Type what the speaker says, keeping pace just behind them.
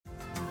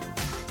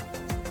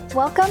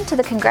Welcome to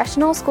the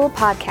Congressional School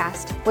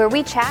Podcast, where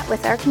we chat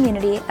with our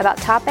community about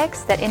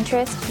topics that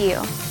interest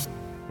you.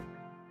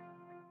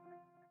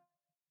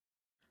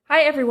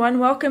 Hi, everyone.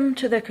 Welcome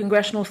to the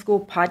Congressional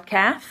School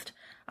Podcast.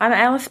 I'm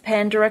Alice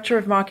Penn, Director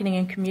of Marketing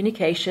and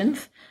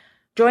Communications.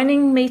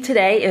 Joining me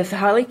today is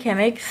Holly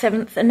Keimig,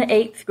 7th and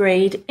 8th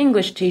grade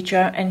English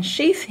teacher, and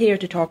she's here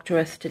to talk to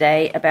us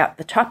today about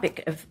the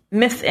topic of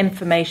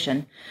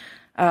misinformation.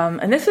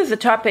 And this is a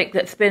topic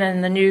that's been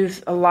in the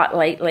news a lot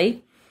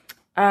lately.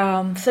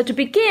 So to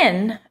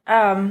begin,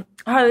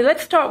 Holly,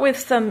 let's start with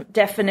some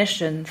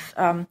definitions.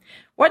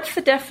 What's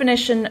the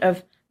definition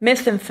of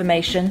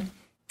misinformation,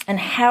 and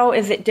how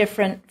is it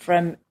different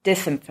from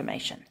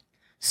disinformation?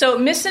 So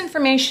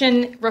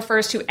misinformation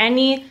refers to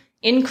any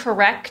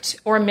incorrect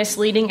or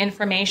misleading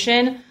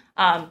information.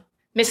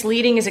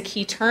 Misleading is a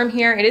key term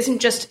here. It isn't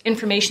just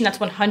information that's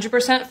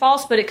 100%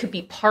 false, but it could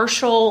be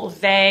partial,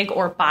 vague,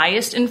 or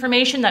biased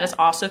information that is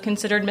also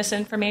considered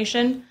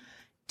misinformation.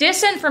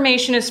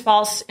 Disinformation is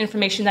false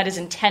information that is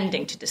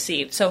intending to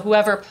deceive. So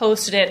whoever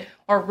posted it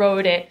or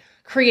wrote it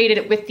created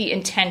it with the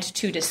intent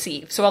to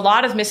deceive. So a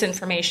lot of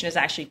misinformation is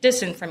actually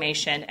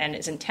disinformation and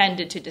is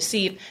intended to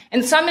deceive.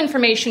 And some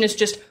information is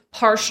just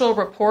partial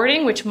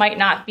reporting, which might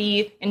not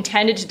be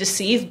intended to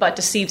deceive, but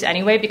deceives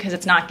anyway because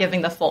it's not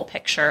giving the full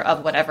picture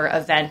of whatever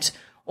event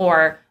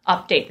or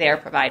update they are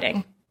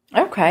providing.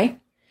 Okay.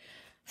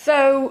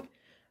 So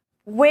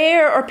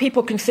where are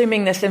people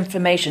consuming this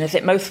information? Is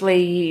it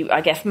mostly,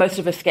 I guess most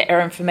of us get our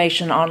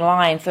information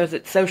online, so is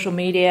it social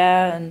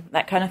media and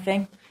that kind of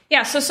thing?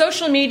 Yeah, so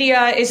social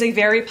media is a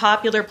very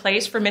popular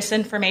place for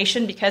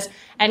misinformation because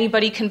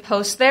anybody can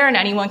post there and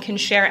anyone can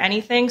share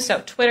anything.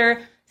 So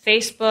Twitter,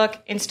 Facebook,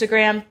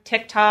 Instagram,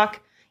 TikTok,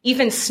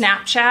 even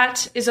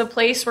Snapchat is a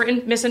place where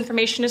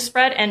misinformation is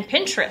spread, and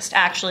Pinterest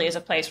actually is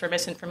a place where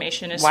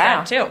misinformation is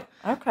spread too.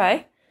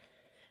 Okay.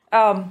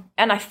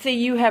 And I see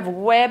you have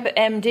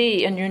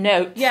WebMD in your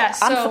notes. Yeah,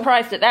 so, I'm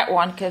surprised at that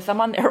one because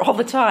I'm on there all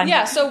the time.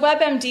 Yeah, so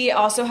WebMD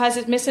also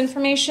has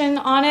misinformation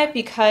on it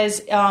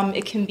because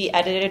it can be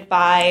edited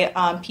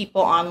by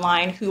people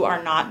online who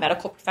are not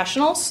medical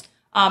professionals.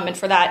 And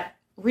for that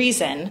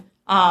reason,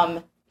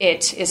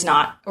 it is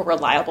not a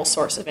reliable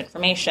source of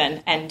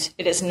information, and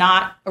it is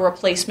not a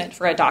replacement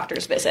for a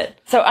doctor's visit.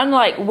 So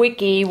unlike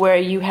Wiki, where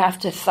you have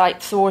to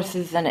cite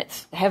sources and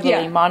it's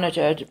heavily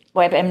monitored,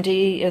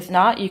 WebMD is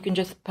not? You can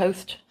just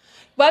post?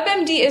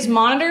 WebMD is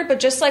monitored, but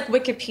just like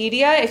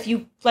Wikipedia, if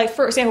you, like,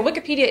 for example,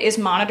 Wikipedia is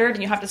monitored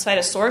and you have to cite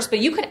a source, but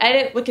you could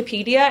edit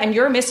Wikipedia and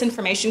your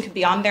misinformation could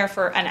be on there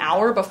for an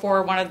hour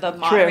before one of the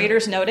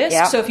moderators noticed.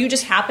 Yep. So if you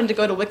just happen to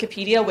go to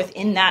Wikipedia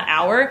within that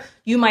hour,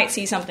 you might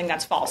see something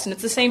that's false. And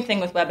it's the same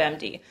thing with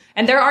WebMD.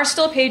 And there are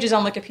still pages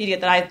on Wikipedia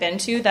that I've been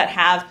to that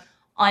have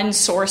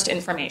unsourced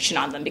information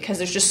on them because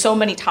there's just so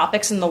many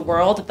topics in the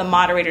world that the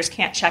moderators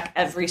can't check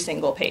every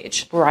single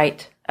page.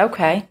 Right.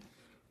 Okay.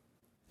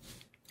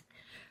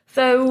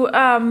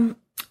 So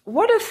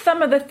what are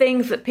some of the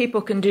things that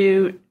people can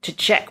do to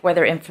check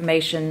whether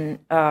information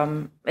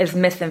is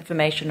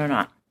misinformation or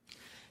not?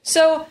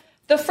 So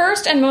the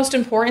first and most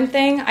important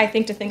thing I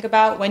think to think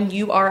about when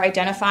you are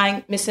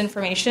identifying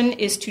misinformation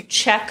is to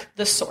check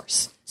the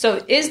source.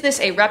 So is this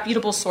a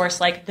reputable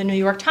source like the New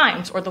York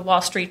Times or the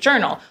Wall Street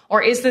Journal?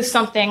 Or is this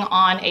something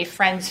on a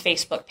friend's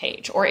Facebook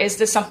page? Or is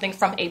this something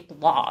from a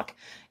blog?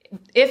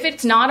 If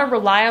it's not a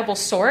reliable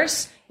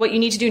source, what you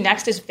need to do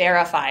next is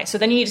verify. So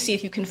then you need to see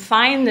if you can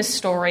find this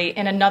story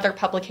in another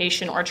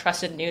publication or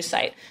trusted news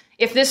site.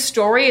 If this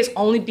story is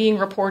only being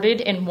reported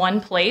in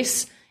one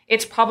place,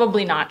 it's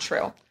probably not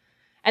true.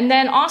 And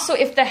then also,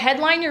 if the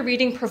headline you're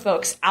reading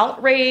provokes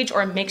outrage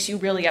or makes you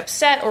really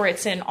upset, or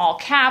it's in all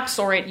caps,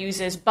 or it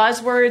uses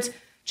buzzwords,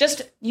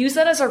 just use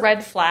that as a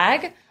red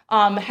flag.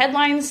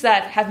 Headlines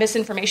that have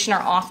misinformation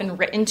are often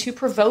written to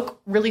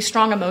provoke really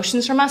strong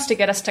emotions from us, to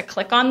get us to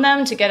click on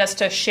them, to get us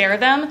to share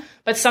them.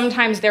 But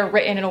sometimes they're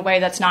written in a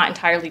way that's not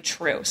entirely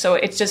true. So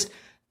it's just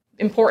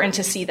important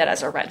to see that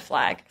as a red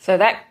flag. So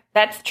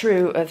that's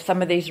true of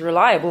some of these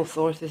reliable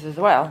sources as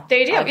well.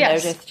 They do,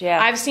 yes. Noticed,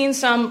 yeah. I've seen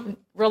some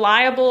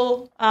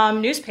reliable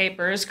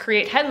newspapers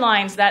create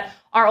headlines that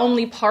are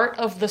only part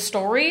of the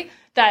story,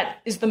 that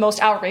is the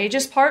most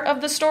outrageous part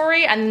of the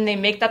story, and then they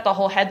make that the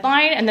whole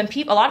headline, and then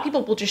a lot of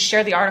people will just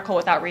share the article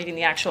without reading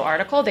the actual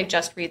article. They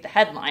just read the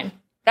headline.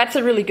 That's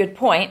a really good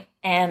point,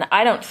 and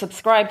I don't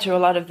subscribe to a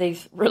lot of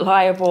these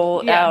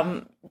reliable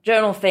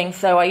journal things,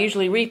 so I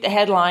usually read the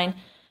headline,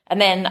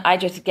 and then I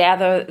just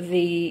gather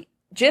the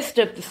gist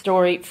of the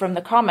story from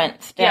the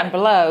comments down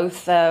below,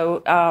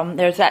 so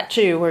there's that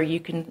too, where you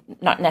can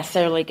not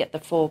necessarily get the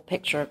full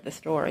picture of the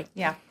story.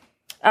 Yeah.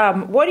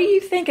 What do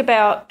you think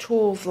about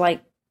tools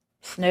like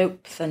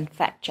Snopes and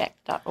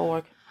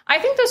factcheck.org? I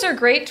think those are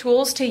great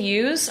tools to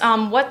use.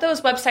 What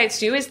those websites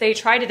do is they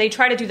try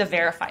to do the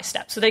verify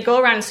step. So they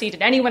go around and see,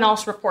 did anyone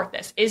else report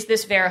this? Is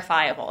this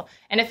verifiable?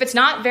 And if it's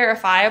not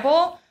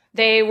verifiable,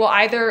 they will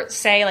either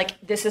say, like,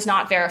 this is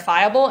not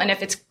verifiable. And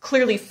if it's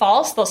clearly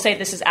false, they'll say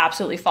this is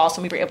absolutely false,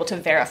 and we were able to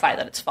verify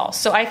that it's false.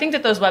 So I think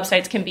that those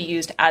websites can be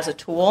used as a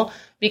tool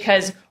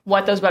because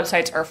what those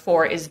websites are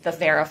for is the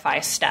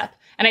verify step.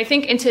 And I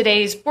think in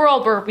today's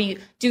world where we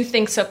do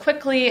things so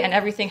quickly and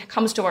everything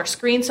comes to our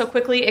screen so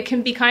quickly, it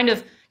can be kind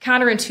of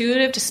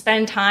counterintuitive to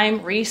spend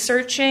time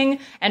researching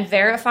and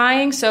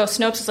verifying. So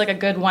Snopes is like a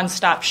good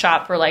one-stop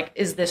shop for like,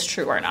 is this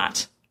true or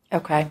not?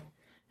 Okay.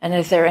 And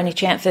is there any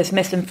chance there's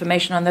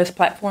misinformation on those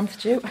platforms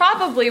too?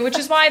 Probably, which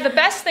is why the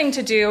best thing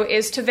to do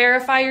is to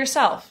verify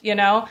yourself,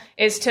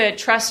 is to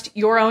trust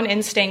your own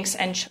instincts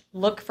and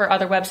look for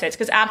other websites.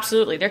 Because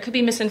absolutely, there could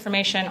be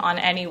misinformation on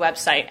any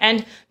website.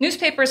 And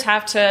newspapers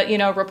have to,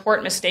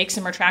 report mistakes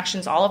and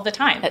retractions all of the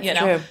time. That's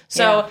true.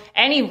 So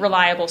any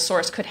reliable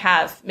source could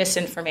have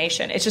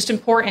misinformation. It's just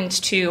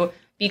important to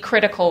be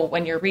critical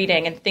when you're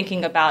reading and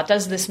thinking about,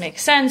 does this make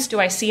sense? Do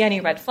I see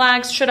any red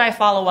flags? Should I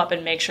follow up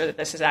and make sure that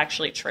this is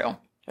actually true?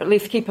 Or at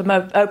least keep an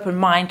open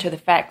mind to the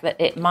fact that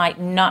it might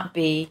not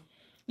be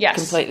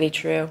completely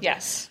true.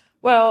 Yes.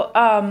 Well,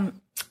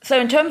 so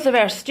in terms of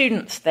our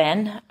students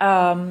then,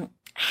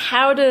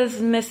 how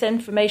does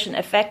misinformation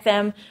affect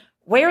them?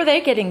 Where are they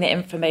getting the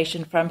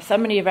information from? So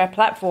many of our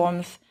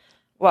platforms,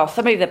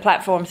 some of the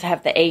platforms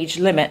have the age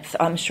limits.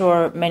 I'm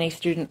sure many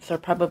students are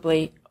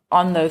probably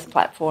on those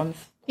platforms.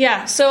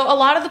 Yeah, so a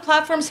lot of the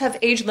platforms have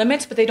age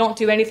limits, but they don't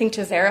do anything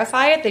to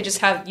verify it. They just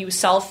have you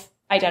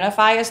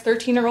self-identify as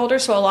 13 or older.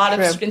 So a lot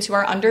of students who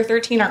are under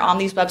 13 are on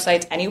these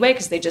websites anyway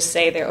because they just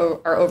say they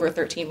are over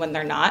 13 when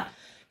they're not.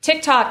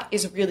 TikTok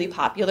is really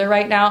popular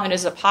right now and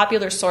is a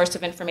popular source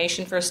of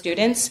information for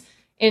students.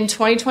 In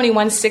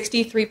 2021,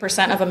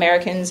 63% of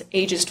Americans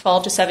ages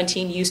 12 to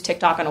 17 use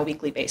TikTok on a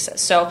weekly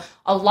basis. So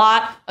a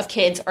lot of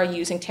kids are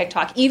using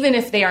TikTok. Even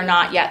if they are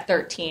not yet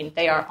 13,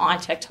 they are on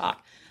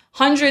TikTok.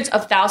 Hundreds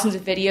of thousands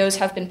of videos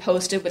have been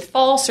posted with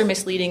false or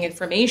misleading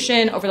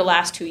information over the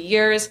last 2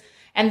 years.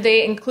 And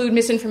they include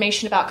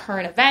misinformation about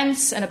current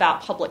events and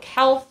about public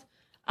health.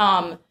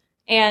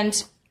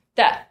 And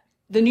that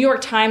the New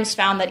York Times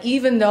found that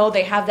even though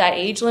they have that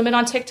age limit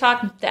on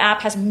TikTok, the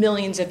app has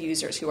millions of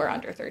users who are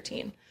under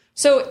 13.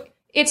 So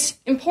it's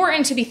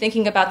important to be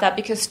thinking about that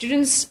because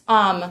students,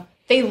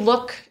 they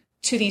look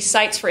to these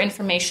sites for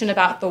information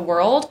about the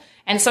world.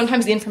 And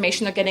sometimes the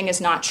information they're getting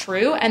is not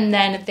true. And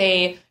then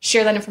they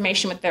share that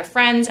information with their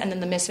friends and then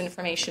the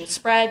misinformation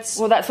spreads.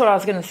 Well, that's what I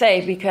was going to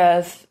say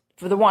because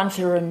for the ones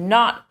who are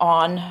not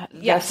on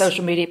the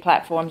social media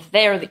platforms,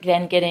 they're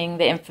then getting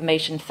the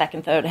information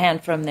second, third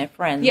hand from their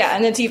friends. Yeah,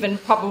 and it's even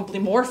probably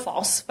more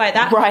false by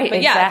that. Right, but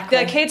exactly.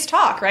 Yeah, the kids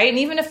talk, right? And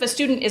even if a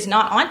student is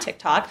not on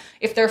TikTok,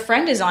 if their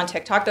friend is on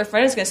TikTok, their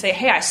friend is going to say,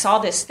 hey, I saw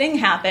this thing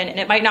happen, and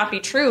it might not be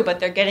true,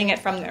 but they're getting it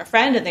from their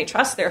friend, and they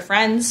trust their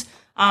friends.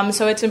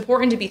 So it's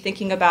important to be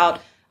thinking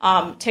about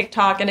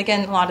TikTok. And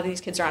again, a lot of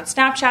these kids are on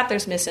Snapchat.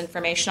 There's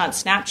misinformation on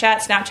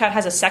Snapchat. Snapchat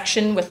has a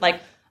section with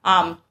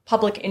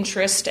public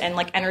interest and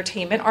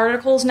entertainment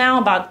articles now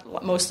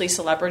about mostly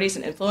celebrities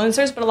and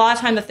influencers. But a lot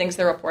of time the things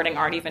they're reporting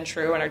aren't even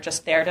true and are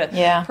just there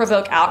to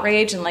provoke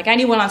outrage. And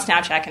anyone on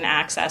Snapchat can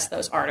access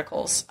those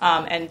articles.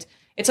 And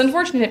it's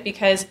unfortunate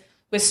because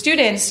with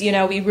students,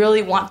 we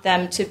really want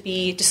them to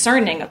be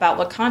discerning about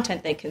what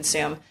content they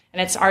consume.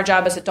 And it's our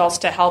job as adults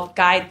to help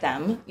guide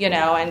them,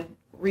 and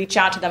reach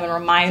out to them and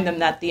remind them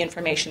that the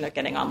information they're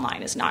getting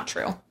online is not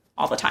true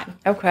all the time.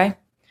 Okay.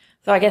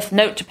 So I guess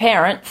note to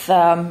parents,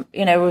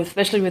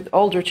 especially with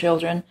older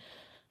children,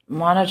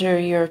 monitor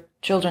your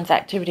children's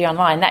activity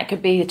online. That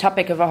could be the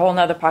topic of a whole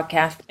nother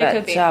podcast. It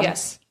could be,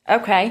 yes.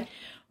 Okay.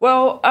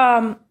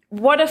 Well,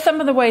 what are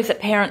some of the ways that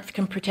parents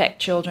can protect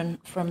children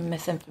from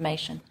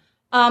misinformation?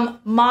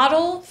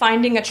 Model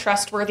finding a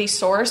trustworthy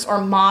source or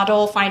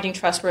model finding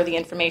trustworthy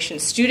information.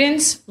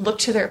 Students look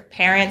to their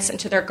parents and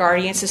to their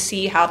guardians to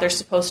see how they're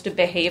supposed to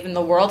behave in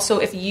the world.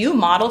 So if you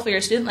model for your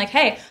student,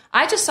 hey,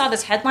 I just saw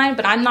this headline,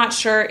 but I'm not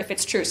sure if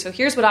it's true. So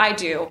here's what I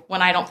do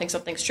when I don't think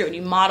something's true. And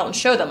you model and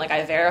show them,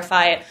 I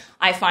verify it,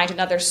 I find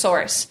another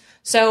source.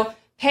 So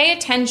pay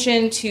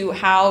attention to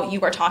how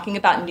you are talking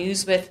about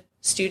news with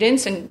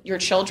students and your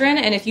children.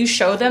 And if you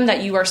show them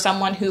that you are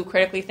someone who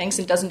critically thinks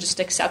and doesn't just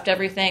accept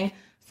everything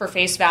for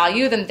face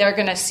value, then they're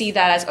going to see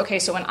that as, okay,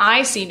 so when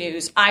I see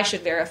news, I should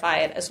verify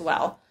it as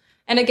well.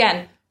 And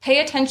again, pay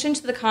attention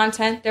to the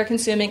content they're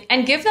consuming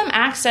and give them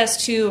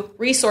access to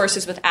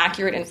resources with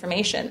accurate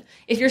information.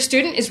 If your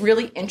student is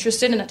really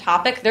interested in a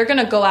topic, they're going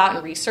to go out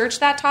and research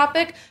that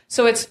topic.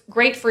 So it's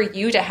great for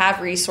you to have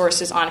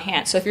resources on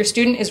hand. So if your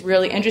student is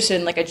really interested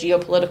in a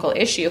geopolitical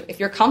issue, if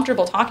you're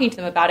comfortable talking to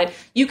them about it,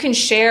 you can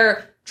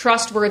share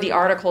trustworthy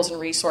articles and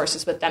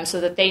resources with them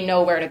so that they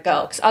know where to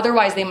go. Because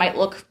otherwise they might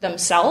look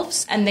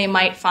themselves and they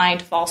might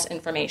find false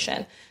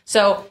information.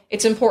 So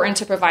it's important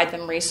to provide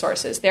them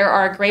resources. There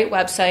are great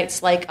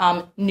websites like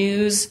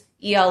News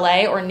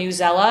ELA or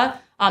Newsella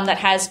that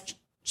has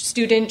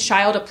student,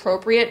 child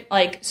appropriate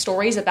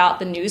stories about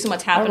the news and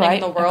what's happening in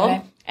the world.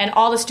 Okay. And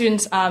all the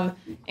students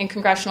in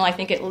congressional, I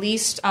think at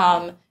least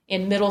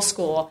in middle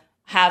school,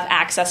 have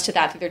access to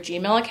that through their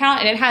Gmail account.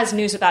 And it has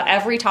news about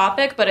every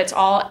topic, but it's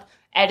all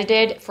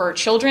edited for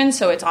children,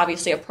 so it's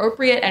obviously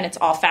appropriate and it's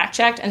all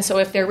fact-checked. And so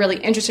if they're really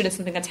interested in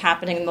something that's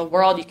happening in the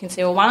world, you can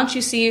say, well, why don't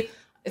you see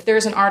if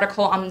there's an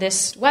article on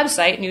this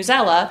website,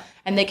 Newsella,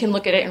 and they can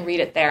look at it and read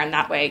it there. And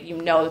that way you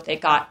know that they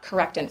got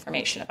correct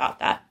information about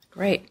that.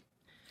 Great.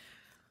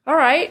 All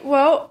right.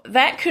 Well,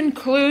 that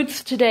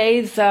concludes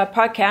today's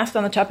podcast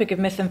on the topic of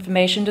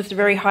misinformation. Just a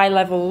very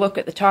high-level look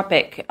at the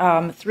topic.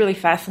 It's really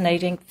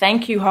fascinating.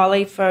 Thank you,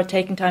 Holly, for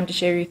taking time to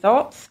share your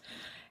thoughts.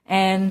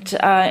 And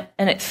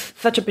it's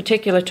such a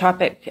particular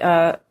topic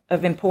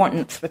of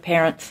importance for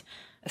parents,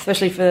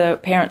 especially for the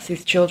parents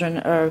whose children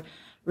are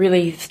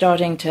really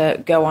starting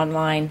to go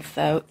online.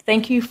 So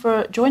thank you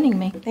for joining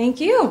me. Thank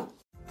you.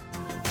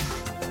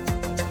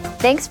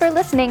 Thanks for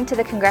listening to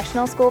the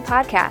Congressional School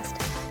Podcast.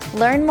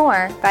 Learn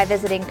more by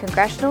visiting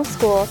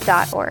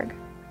congressionalschool.org.